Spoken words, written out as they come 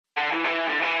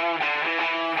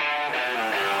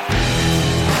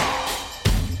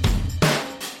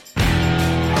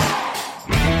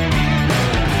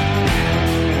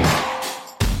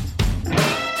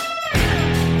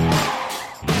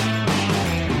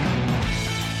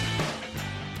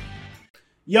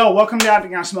Yo, welcome to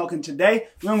Octagon Smoking. Today,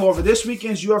 we're going to go over this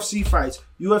weekend's UFC fights.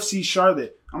 UFC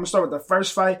Charlotte. I'm going to start with the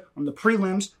first fight. On the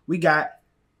prelims, we got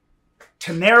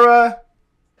Tainara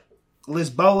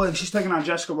Lisboa, and she's taking on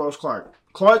Jessica Rose Clark.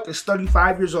 Clark is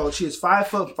 35 years old. She is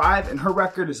 5'5", and her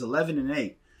record is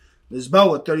 11-8.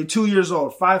 Lisboa, 32 years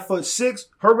old, 5'6".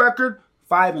 Her record,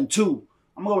 5-2. I'm going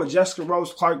to go with Jessica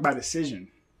Rose Clark by decision.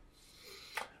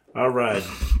 All right.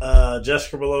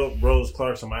 Jessica Rose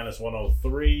Clark's a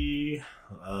 -103.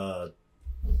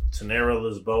 Tainara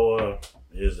Lisboa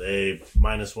is a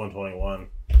 -121.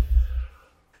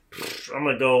 I'm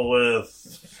going to go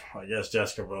with, I guess,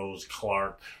 Jessica Rose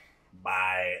Clark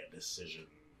by decision.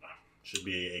 Should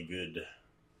be a good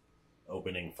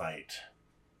opening fight.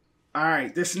 All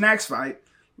right, this next fight,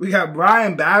 we got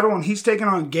Brian Battle, and he's taking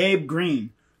on Gabe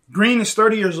Green. Green is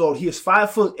 30 years old. He is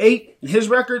 5'8", and his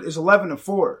record is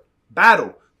 11-4.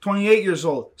 Battle, 28 years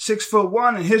old,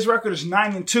 6'1", and his record is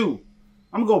 9-2.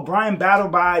 I'm going to go Brian Battle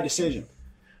by decision.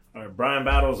 All right, Brian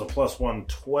Battle is a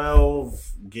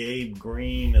 +112. Gabe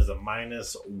Green is a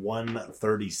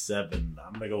 -137.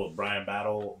 I'm going to go with Brian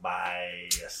Battle by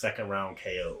a second round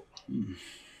KO.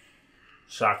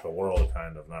 Shock the world,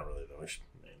 kind of. Not really, though.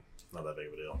 Not that big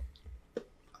of a deal.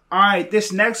 All right,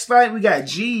 this next fight, we got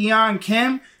Ji Yeon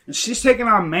Kim, and she's taking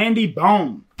on Mandy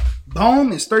Bohm.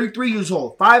 Bohm is 33 years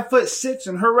old, 5'6",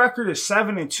 and her record is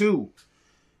 7-2.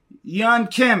 Yeon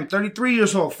Kim, 33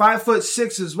 years old,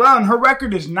 5'6" as well, and her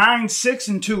record is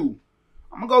 9-6-2.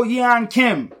 I'm gonna go Yeon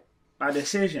Kim by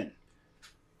decision.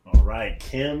 All right,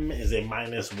 Kim is a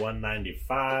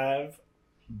 -195.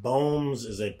 Bohms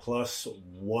is a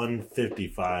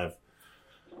 +155.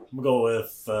 I'm gonna go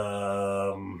with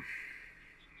I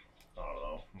don't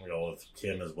know. I'm gonna go with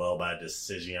Kim as well by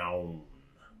decision.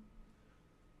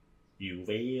 You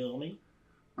feel me?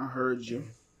 I heard you.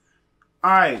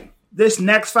 All right, this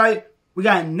next fight, we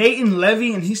got Nathan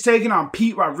Levy, and he's taking on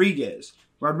Pete Rodriguez.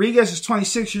 Rodriguez is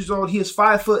 26 years old. He is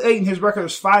 5'8", and his record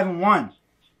is 5-1.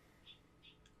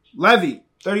 Levy,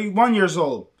 31 years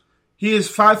old. He is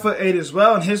 5'8" as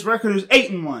well, and his record is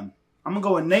 8-1. I'm gonna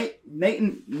go with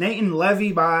Nathan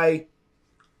Levy by,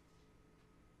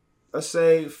 let's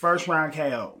say, first round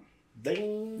KO.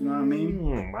 Ding. You know what I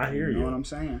mean? I hear you. You know what I'm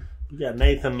saying? You got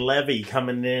Nathan Levy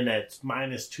coming in at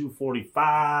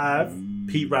 -245.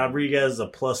 Pete Rodriguez a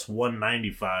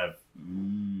 +195.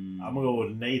 I'm going to go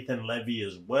with Nathan Levy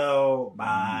as well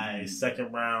by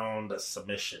second round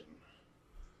submission.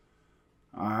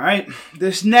 All right.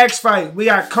 This next fight, we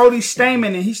got Cody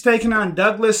Stamann, and he's taking on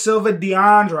Douglas Silva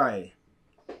DeAndre.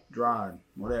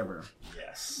 Whatever.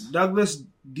 Yes. Douglas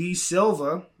D.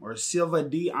 Silva, or Silva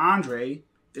DeAndre,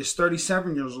 is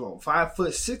 37 years old,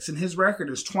 5'6", and his record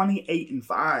is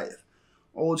 28-5.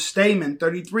 Old Stamann,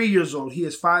 33 years old. He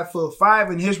is 5'5",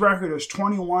 and his record is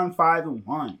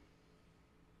 21-5-1.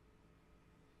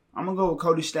 I'm gonna go with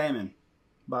Cody Stamann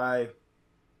by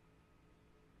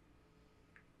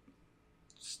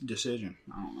decision.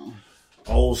 I don't know.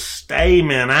 Old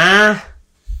Stamann, huh?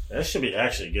 That should be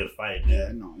actually a good fight, dude.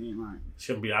 Yeah, no, you ain't right.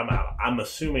 Should be. I'm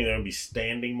assuming they're gonna be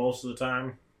standing most of the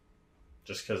time,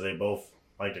 just because they both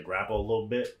like to grapple a little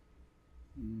bit.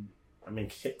 I mean,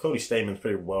 Cody Stamann's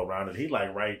pretty well-rounded. He I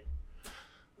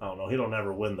don't know, he don't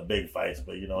ever win the big fights,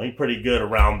 but, he's pretty good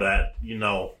around that,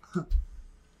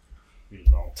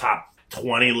 top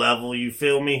 20 level, you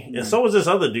feel me? And so is this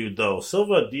other dude, though.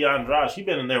 Silva DeAndre, he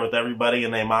been in there with everybody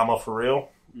and their mama for real.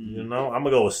 I'm going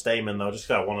to go with Stamann, though, just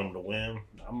because I want him to win.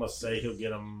 I'm going to say he'll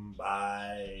get him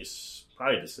by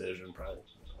probably decision, probably.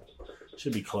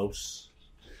 Should be close.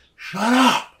 Shut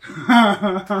up!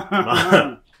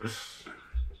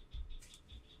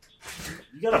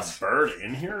 You got a bird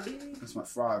in here, dude? That's my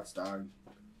frogs, dog.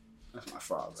 That's my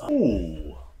frogs.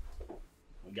 Ooh.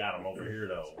 We got him over here,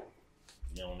 though.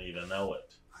 You don't even know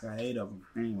it. I got 8 of them.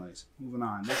 Anyways, moving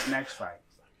on. This next fight.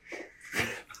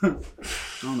 I don't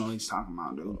know what he's talking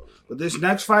about, dude. But this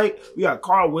next fight, we got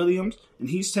Carl Williams,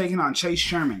 and he's taking on Chase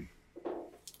Sherman.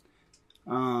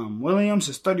 Williams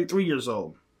is 33 years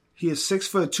old. He is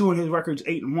 6'2", and his record's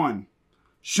 8-1.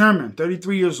 Sherman,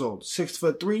 33 years old,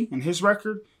 6'3", and his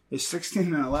record is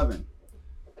 16-11.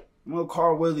 I'm going to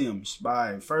Carl Williams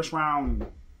by first round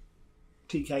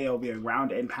TKO, be a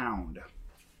round and pound.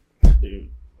 Dude.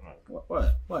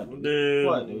 What? Dude.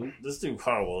 What, dude? This dude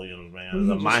Carl Williams, man, is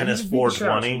a minus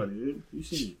 420. You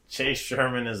see. Chase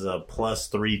Sherman is a plus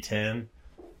 310.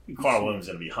 Carl Williams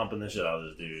gonna be humping the shit out of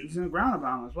this dude. He's in the ground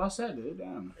about him. That's what I said, dude.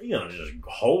 Damn. He gonna just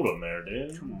hold him there,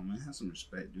 dude. Come on, man. Have some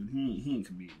respect, dude. He ain't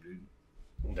Khabib, dude.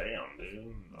 Damn,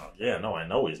 dude. Yeah, no, I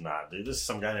know he's not, dude. This is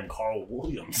some guy named Carl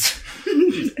Williams.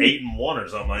 He's 8-1 or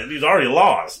something like that. He's already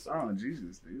lost. Oh,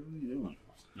 Jesus, dude. What are you doing?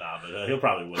 Nah, but he'll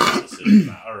probably win the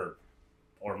decision.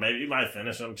 Or maybe he might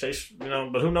finish him. Chase,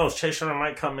 but who knows? Chase Sherman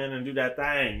might come in and do that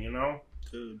thing,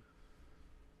 Dude.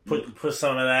 Put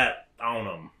some of that on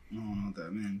him. I don't know what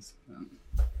that means.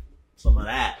 Some of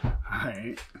that. All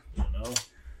right. You know?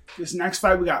 This next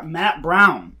fight, we got Matt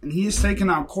Brown, and he is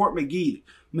taking on Court McGee.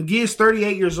 McGee is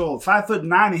 38 years old, 5'9",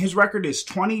 and his record is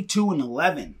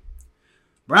 22-11.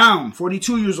 Brown,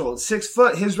 42 years old, 6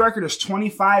 foot. His record is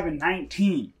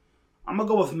 25-19. I'm gonna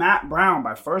go with Matt Brown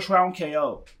by first round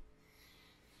KO.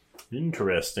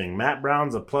 Interesting. Matt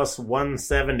Brown's a plus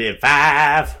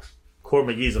 175. Court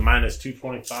McGee's a minus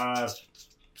 225.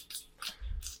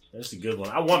 That's a good one.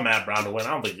 I want Matt Brown to win.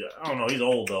 I don't know. He's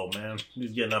old though, man.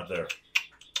 He's getting up there.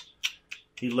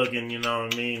 He's looking, you know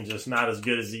what I mean, just not as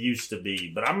good as he used to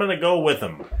be. But I'm going to go with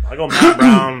him. I go Matt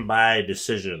Brown by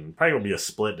decision. Probably going to be a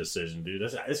split decision, dude.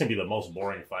 This going to be the most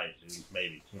boring fight, dude.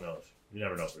 Maybe. Who knows? You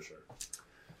never know for sure.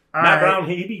 Matt Brown,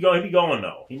 he be going,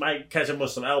 though. He might catch him with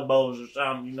some elbows or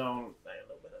something, a little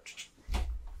bit of...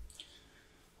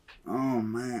 Oh,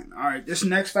 man. All right, this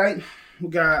next fight, we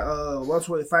got a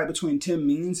welterweight fight between Tim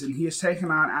Means, and he is taking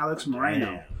on Alex Moreno.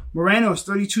 Damn. Moreno is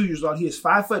 32 years old. He is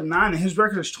 5'9", and his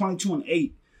record is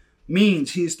 22-8.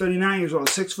 Means he is 39 years old,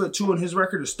 6'2", and his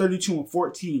record is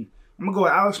 32-14. I'm gonna go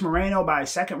with Alex Moreno by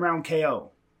second round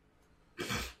KO.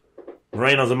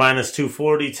 Moreno's a minus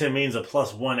 240. Tim Means a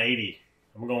plus 180.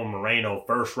 I'm going Moreno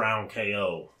first round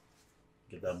KO.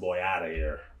 Get that boy out of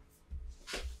here.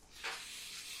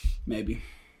 Maybe.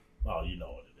 Oh, you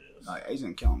know what it is. Oh, yeah, he's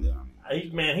gonna kill him, dude.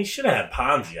 He should have had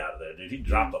Ponzi out of there, dude. He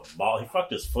dropped the ball. He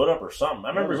fucked his foot up or something. I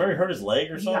remember he hurt his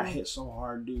leg or something. He got hit so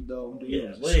hard, dude, though. Dude,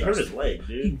 yeah, well, he hurt his leg,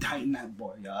 dude. He tightened that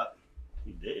boy up.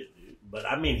 He did, dude. But,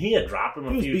 he had dropped him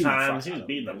a few times. He was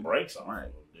beating the brakes off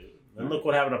him, dude. And look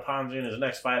what happened to Ponzi in his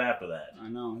next fight after that. I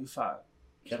know. He fought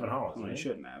Kevin Holland. Well, he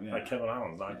shouldn't have, yeah. Like Kevin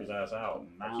Holland knocked his ass out.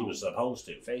 Like he was supposed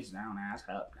to. Face down, ass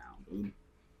up down, dude.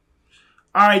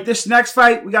 All right, this next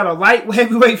fight, we got a light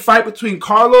heavyweight fight between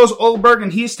Carlos Ulberg,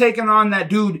 and he's taking on that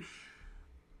dude,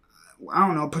 I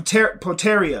don't know,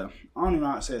 Poteria. I don't even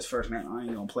know how to say his first name. I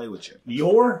ain't gonna play with you.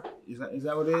 Ihor? Is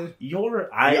that what it is? Ihor?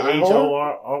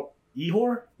 I-H-O-R.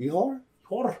 Ihor? Ihor?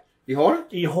 Ihor? Ihor?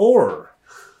 Ihor.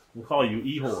 We'll call you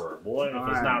Ihor, boy. If All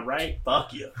it's right. not right,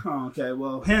 fuck you. Okay,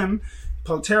 well,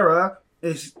 Potera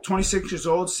is 26 years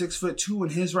old, 6'2",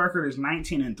 and his record is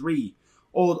 19-3.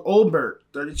 Old Ulberg,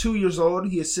 32 years old,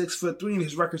 he is 6'3", and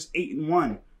his record's 8-1.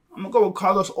 I'm gonna go with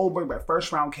Carlos Ulberg by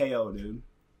first round KO, dude.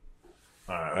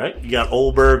 All right. You got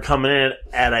Ulberg coming in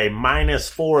at a minus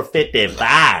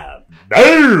 455.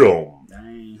 Damn!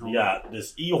 Dang, You got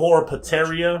this Ihor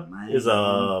Poteria is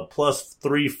a plus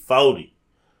 340.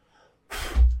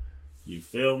 You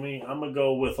feel me? I'm going to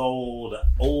go with old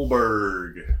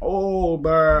Ulberg.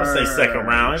 Ulberg. I say second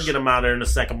round. Get him out there in the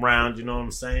second round. You know what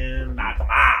I'm saying? Knock him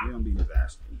out. You're gonna be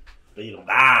disaster. Beat him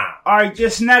down. All right,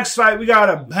 this next fight, we got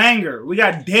a banger. We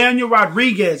got Daniel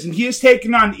Rodriguez, and he is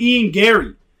taking on Ian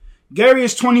Gary. Gary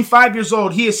is 25 years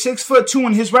old. He is 6'2",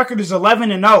 and his record is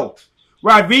 11-0.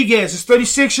 Rodriguez is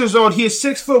 36 years old. He is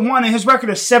 6'1", and his record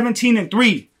is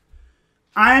 17-3.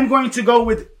 I am going to go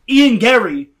with Ian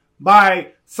Gary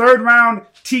by third round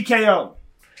TKO.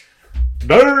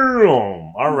 Damn.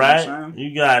 All right. saying?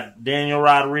 You got Daniel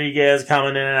Rodriguez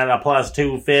coming in at a plus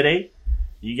 250.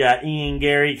 You got Ian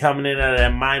Gary coming in at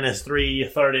a minus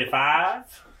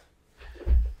 335.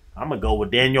 I'm going to go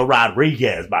with Daniel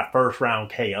Rodriguez by first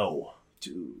round KO.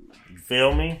 Dude. You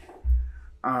feel me?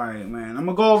 All right, man. I'm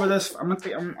gonna go over this. I'm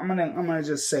gonna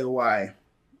just say why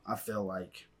I feel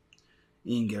like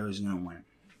Ian Gary's gonna win.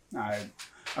 All right.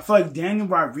 I feel like Daniel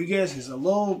Rodriguez is a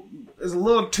little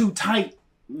too tight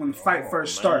when the fight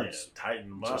first starts.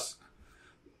 Tighten him up.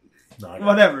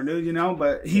 Whatever, dude.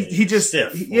 But he just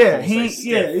stiff. he's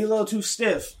a little too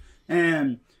stiff.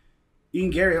 And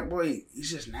Ian Gary, boy, he's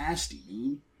just nasty,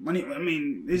 dude.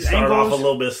 His Started angles off a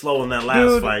little bit slow in that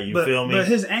last fight. You feel me? But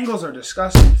his angles are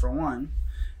disgusting for one,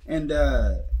 and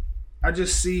I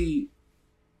see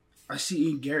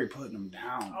Ian Gary putting him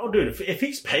down. Oh, dude, if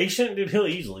he's patient, dude, he'll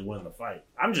easily win the fight.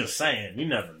 I'm just saying, you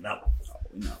never know.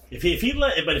 No. If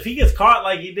he gets caught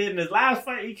like he did in his last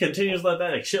fight, he continues to let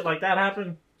that shit like that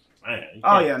happen. Man,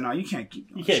 you can't keep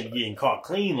doing you can't be getting caught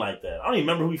clean like that. I don't even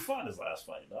remember who he fought his last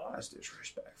fight, dog. That's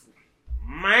disrespectful.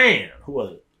 Man, who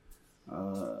was it?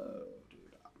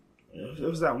 It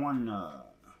was that one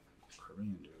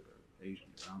Korean dude or Asian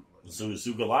dude. I don't know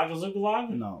Zugalaga?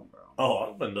 No, bro. Oh, I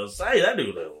was going to say that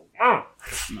dude. No.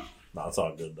 No, it's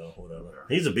all good though. Whatever.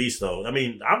 He's a beast though. I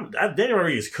mean, Daniel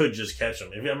Rodriguez could just catch him.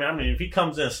 If he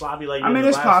comes in sloppy like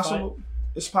it's possible.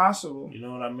 It's possible. You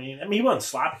know what I mean? I mean, he wasn't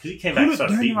sloppy because he came back and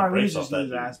started beating the brakes off that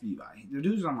dude. Ass beat by. The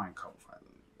dude's on my couple fight.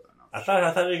 I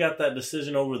thought he got that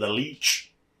decision over the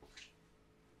Leech.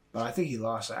 But I think he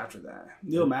lost after that.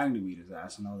 Neil Magny beat his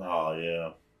ass. I know that. Oh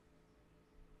yeah.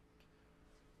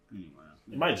 Anyway.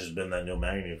 It might just been that Neil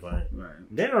Magny fight.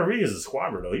 Right. Daniel Rodriguez is a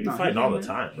squabber though. He be fighting all the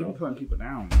time, bro. He be putting people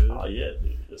down, dude. Oh yeah,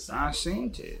 dude. I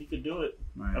seen it. He could do it.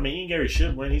 Right. I mean, Ian Gary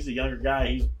should win. He's a younger guy.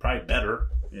 He's probably better.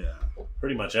 Yeah.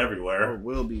 Pretty much everywhere. Or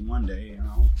will be one day, you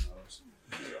know.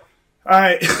 All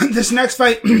right. This next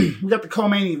fight, we got the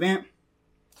co-main event.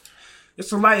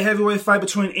 It's a light heavyweight fight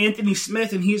between Anthony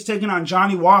Smith and he is taking on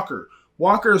Johnny Walker.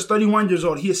 Walker is 31 years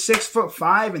old. He is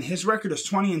 6'5" and his record is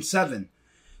 20-7.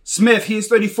 Smith, he is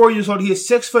 34 years old. He is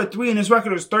 6'3" and his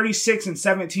record is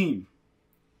 36-17.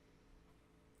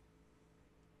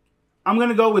 I'm going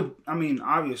to go with,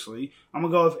 obviously, I'm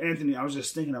going to go with Anthony. I was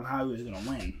just thinking of how he was going to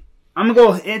win. I'm going to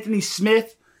go with Anthony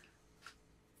Smith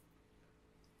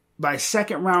by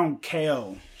second round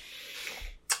KO.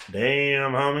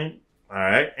 Damn, homie. All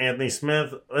right, Anthony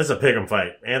Smith. It's a pick'em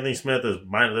fight. Anthony Smith is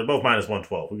they're both minus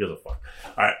 112. Who gives a fuck?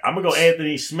 All right, I'm going to go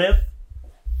Anthony Smith.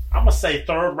 I'm going to say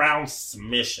third round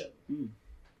submission.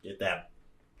 Get that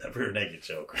rear naked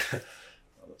choke. I'm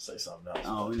going to say something else.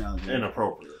 Oh, we know. Dude.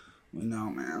 Inappropriate. We know,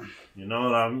 man. You know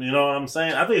what I'm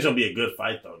saying? I think it's going to be a good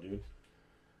fight, though, dude.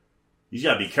 You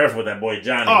got to be careful with that boy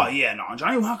Johnny. Oh, yeah, no.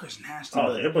 Johnny Walker's nasty.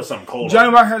 Oh, he'll put something cold Johnny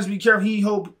Walker has to be careful. He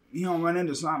hope he don't run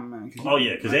into something, man.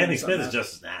 Because Anthony Smith is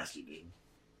just as nasty, dude.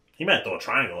 He might throw a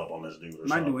triangle up on this dude or something.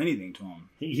 Might do anything to him.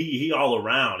 He all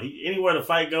around. Anywhere the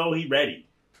fight go, he ready.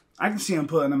 I can see him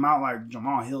putting him out like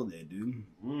Jamal Hill did, dude.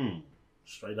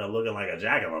 Straight up looking like a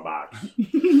jack-in-the-box.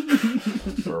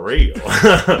 For real. All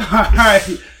right.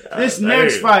 This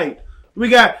next fight, we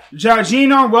got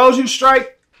Jorginho Rosenstrike,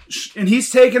 and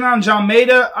he's taking on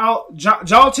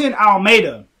Jalton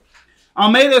Almeida.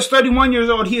 Almeida is 31 years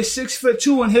old. He is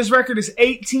 6'2", and his record is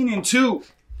 18-2.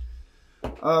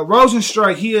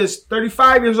 Rosenstrike, he is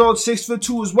 35 years old,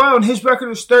 6'2" as well, and his record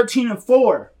is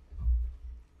 13-4.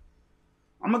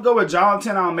 I'm gonna go with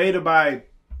Jalton Almeida by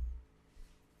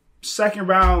second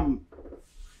round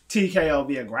TKO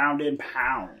via ground and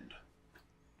pound.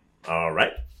 All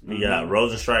right. We got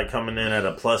Rosenstrike coming in at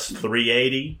a plus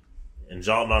 380. And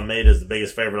Jalton Almeida is the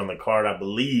biggest favorite on the card, I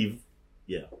believe.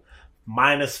 Yeah.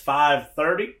 Minus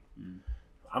 530.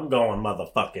 I'm going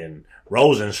motherfucking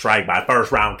Rosenstrike by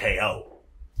first round KO.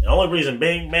 The only reason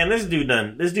being, man, this dude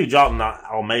Jalton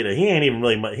Almeida, he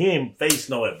ain't faced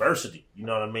no adversity. You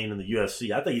know what I mean, in the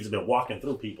UFC. I think he's been walking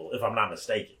through people, if I'm not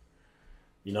mistaken.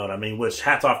 You know what I mean? Which,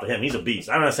 hats off to him. He's a beast.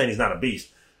 I'm not saying he's not a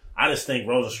beast. I just think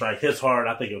Rosenstrike hits hard.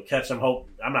 I think he'll catch him.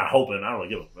 I'm not hoping. I don't really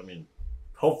give a... I mean,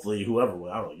 hopefully, whoever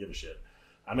will. I don't really give a shit.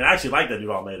 I mean, I actually like that dude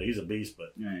Almeida. He's a beast,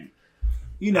 but... Right.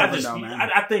 You never know, man.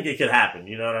 I think it could happen.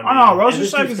 You know what I mean? Oh, no.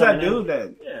 Rosenstrike is that dude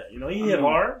that... Yeah, he hit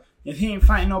hard. If he ain't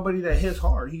fighting nobody that hits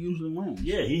hard, he usually wins.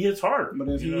 Yeah, he hits hard. But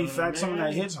if he fights someone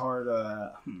that hits hard...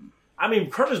 I mean,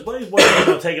 Curtis Blades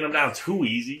wasn't taking him down too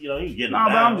easy. He was getting him down.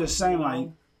 No, but I'm just saying, like...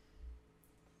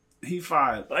 He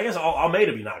fought... But I guess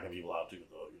Almeida be knocking people out, too,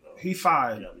 though. He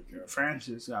fought...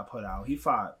 Francis got put out. He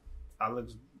fought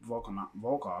Alex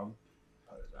Volkov.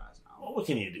 Put his ass out. Well, what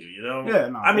can you do, Yeah,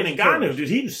 no. I mean, Ngannou, dude,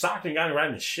 he was socked Ngannou right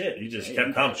in the shit. He just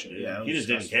kept coming. Yeah, he just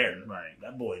didn't care. Right.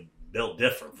 That boy built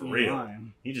different, for real.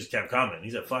 Lying. He just kept coming. He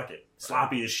said, fuck it.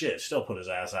 Sloppy as shit. Still put his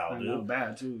ass out, dude. Know,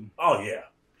 bad, too. Oh, yeah.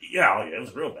 Yeah, it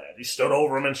was real bad. He stood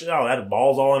over him and shit. Oh, had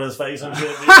balls all in his face and shit.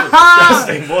 He was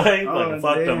disgusting, boy. He fucking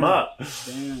fucked him up.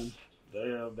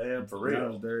 Damn, for real.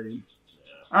 That was dirty.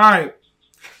 Yeah. All right.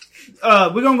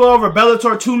 We're going to go over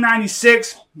Bellator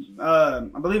 296. I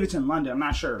believe it's in London. I'm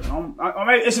not sure.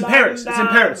 It's in Paris. It's in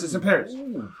Paris. It's in Paris.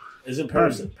 Is it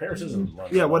Paris? Paris is in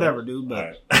London. Yeah, whatever, dude.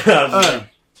 But right.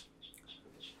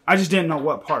 I just didn't know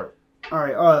what part. All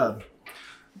right.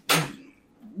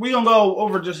 We're going to go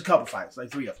over just a couple fights, like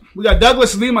 3 of them. We got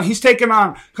Douglas Lima. He's taking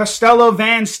on Costello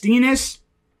Van Steenis.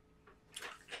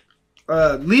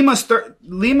 Lima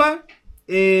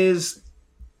is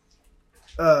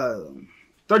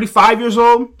 35 years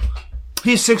old.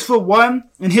 He's 6'1",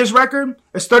 and his record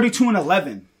is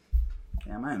 32-11.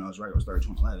 Damn, I didn't know his record was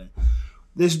 32-11.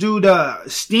 This dude,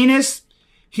 Steenis,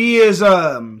 he is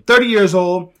 30 years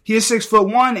old. He is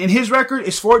 6'1", and his record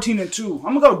is 14-2.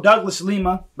 I'm gonna go Douglas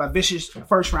Lima by vicious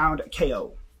first round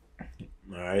KO.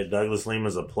 All right, Douglas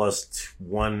Lima's a plus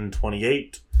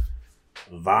 128.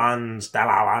 Von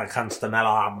Stella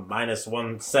Constanella minus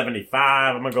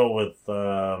 175. I'm gonna go with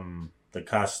the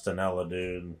Castanella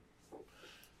dude.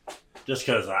 Just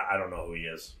because I don't know who he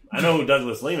is. I know who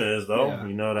Douglas Lima is, though. Yeah.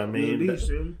 You know what I mean?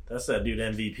 That's that dude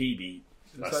MVP beat.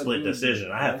 A split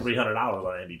decision. I had $300 on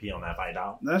MVP on that fight,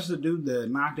 dog. That's the dude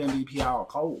that knocked MVP out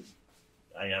cold.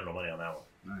 I ain't have no money on that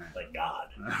one. Right. Thank God.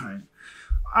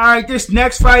 All right, this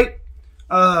next fight,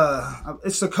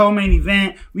 it's the co-main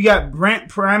event. We got Brent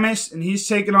Primus, and he's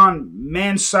taking on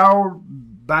Mansour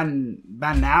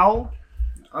Banal.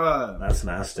 That's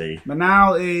nasty.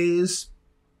 Banal is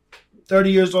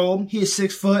 30 years old. He is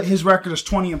 6 foot. His record is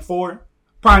 20-4.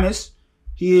 Primus,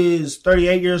 he is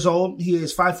 38 years old. He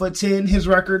is 5'10". His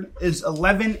record is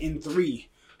 11-3.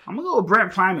 I'm gonna go with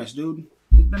Brent Primus, dude.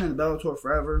 He's been in the Bellator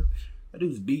forever. That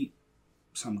dude's beat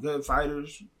some good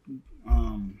fighters.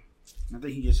 I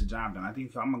think he gets the job done. I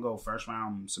think I'm gonna go first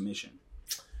round submission.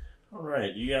 All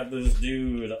right, you got this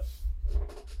dude,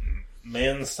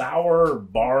 Mansour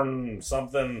Barn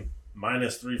something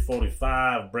minus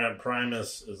 345. Brent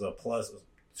Primus is a plus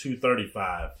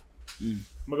 235. I'm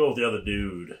gonna go with the other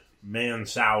dude,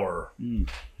 Mansour.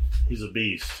 He's a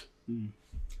beast.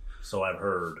 So I've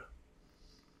heard.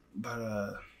 But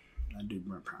that dude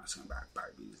Brent Primus gonna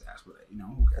probably beat his ass with it. You know,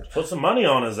 who cares? Put some money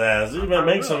on his ass. He's gonna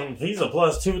make some. He's a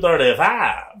plus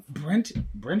 235.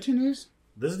 Brenton is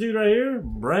this dude right here,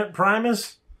 Brent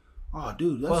Primus. Oh,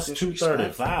 dude, that's plus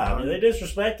 235. They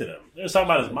disrespected him. They was talking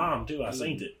about his mom too. I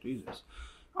seen it. Jesus.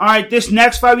 All right, this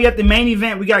next fight we got the main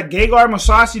event. We got Gegard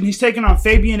Mousasi, and he's taking on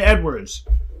Fabian Edwards.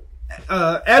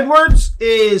 Edwards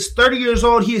is 30 years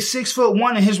old. He is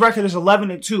 6'1", and his record is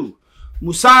 11-2.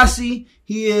 Mousasi,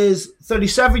 he is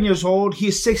 37 years old. He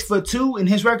is 6'2", and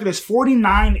his record is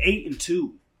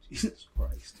 49-8-2. Jesus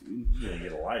Christ, dude. You gotta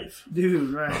get a life,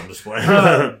 dude. Right? I'm just playing.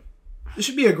 This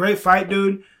should be a great fight,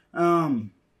 dude.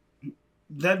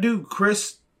 That dude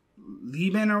Chris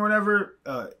Lieben or whatever,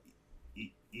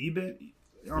 Eben.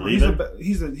 He's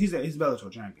a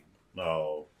Bellator champion.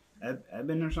 No.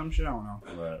 Eben or some shit, I don't know.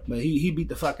 Right. But he beat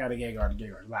the fuck out of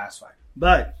Gegard last fight.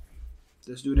 But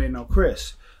this dude ain't no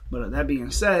Chris. But that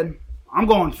being said, I'm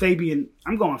going Fabian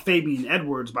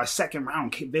Edwards by second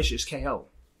round vicious KO.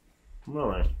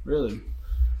 Really? Really.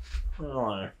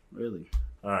 All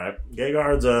right.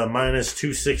 Gegard's a minus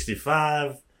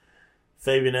 265.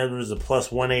 Fabian Edwards a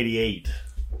plus 188.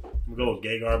 I'm going to go with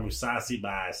Gegard Mousasi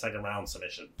by second round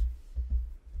submission.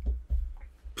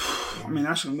 I mean,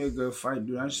 that's going to be a good fight,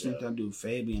 dude. I just think that dude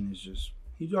Fabian is just...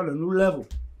 He's on a new level.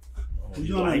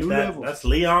 He's on a new level. That's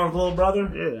Leon's little brother?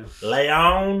 Yeah.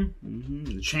 Leon?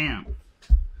 The champ.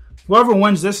 Whoever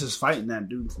wins this is fighting that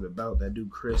dude for the belt. That dude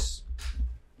Chris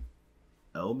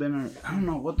Elben, or I don't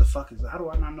know what the fuck is. How do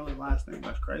I not know his last name?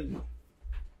 That's crazy.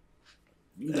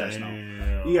 You guys know.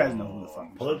 You guys know who the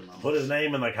fuck. Put his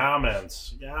name in the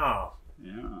comments. Yeah.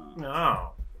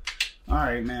 All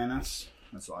right, man. That's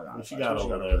all I got. What you got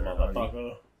over there,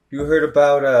 motherfucker? You heard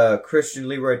about Christian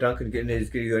Leroy Duncan going to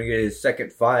get his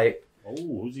second fight. Oh,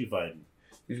 who's he fighting?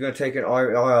 He's going to take an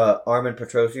Armin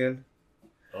Petrosian.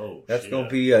 Oh, that's going to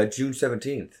be June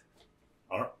 17th.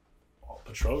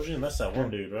 Petrosian? That's that one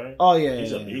dude, right? Oh, yeah.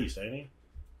 He's a beast, ain't he?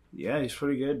 Yeah, he's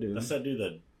pretty good, dude. That's that dude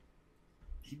that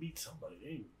he beat somebody.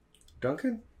 Didn't he?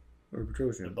 Duncan or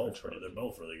Petrosian? They're both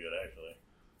really good, actually.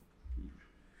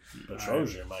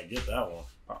 Petrosian might get that one.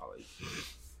 Probably.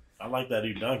 I like that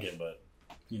dude Duncan, but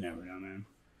you never know, man.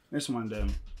 This one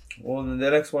done. Well, the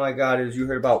next one I got is you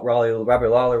heard about Robbie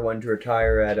Lawler wanting to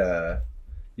retire at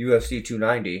UFC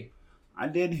 290. I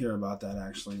did hear about that,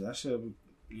 actually. That should,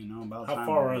 about how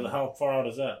far out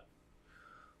is that?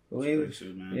 I believe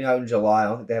in July. I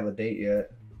don't think they have a date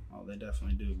yet. Oh, they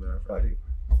definitely do, but Friday.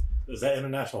 Is that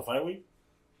International Fight Week?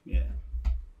 Yeah.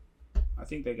 I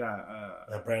think they got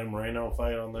that Brandon Moreno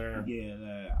fight on there. Yeah,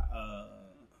 that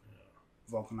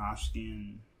Volkanovski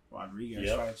and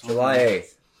Rodriguez fights. July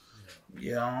 8th.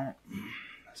 Yeah.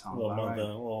 A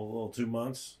little 2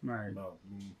 months. Right.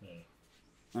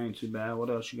 Ain't too bad. What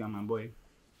else you got, my boy?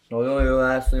 Well, the only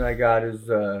last thing I got is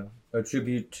a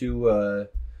tribute to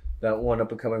that one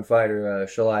up-and-coming fighter,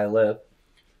 Shalai Lip.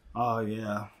 Oh,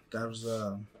 yeah. That was...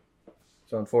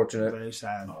 it's unfortunate. Very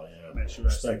sad. Oh, yeah.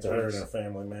 Respect to her and her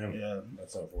family, man. Yeah.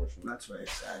 That's unfortunate. That's very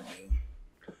sad, dude.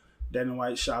 Dana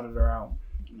White shouted her out,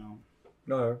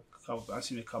 No. I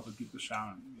seen a couple of people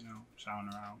shouting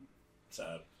her out.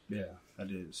 Sad. Yeah,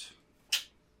 that is.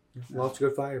 Well, it's a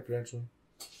good fighter, potentially.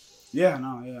 Yeah,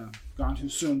 gone too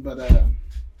soon, but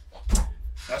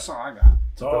that's all I got.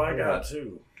 That's all I got,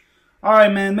 too. All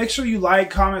right, man. Make sure you like,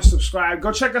 comment, subscribe.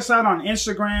 Go check us out on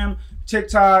Instagram,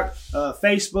 TikTok,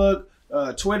 Facebook.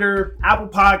 Twitter, Apple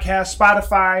Podcasts,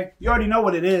 Spotify. You already know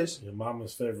what it is. Your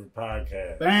mama's favorite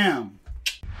podcast. Bam.